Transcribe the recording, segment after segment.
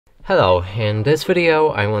Hello, in this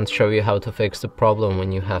video I want to show you how to fix the problem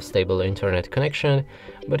when you have stable internet connection,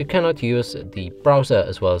 but you cannot use the browser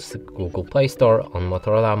as well as the Google Play Store on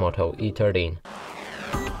Motorola Moto E13.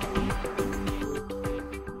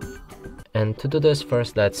 And to do this,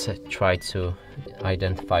 first let's try to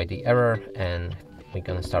identify the error, and we're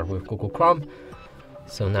gonna start with Google Chrome.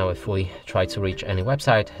 So now if we try to reach any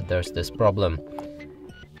website, there's this problem.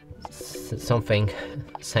 Something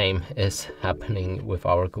same is happening with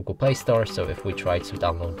our Google Play Store. So if we try to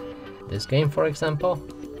download this game, for example,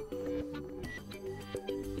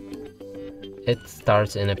 it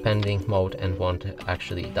starts in a pending mode and won't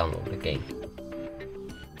actually download the game.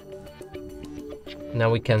 Now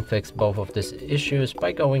we can fix both of these issues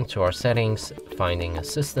by going to our settings, finding a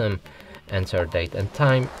system, enter date and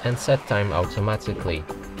time, and set time automatically.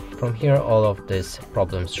 From here, all of these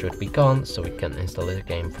problems should be gone, so we can install the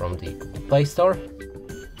game from the Google Play Store.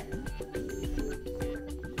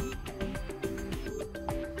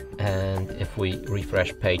 And if we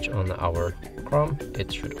refresh page on our Chrome,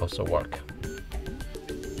 it should also work.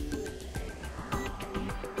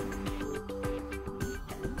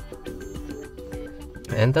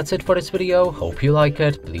 And that's it for this video. Hope you like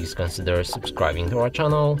it. Please consider subscribing to our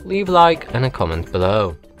channel, leave a like and a comment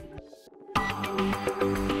below.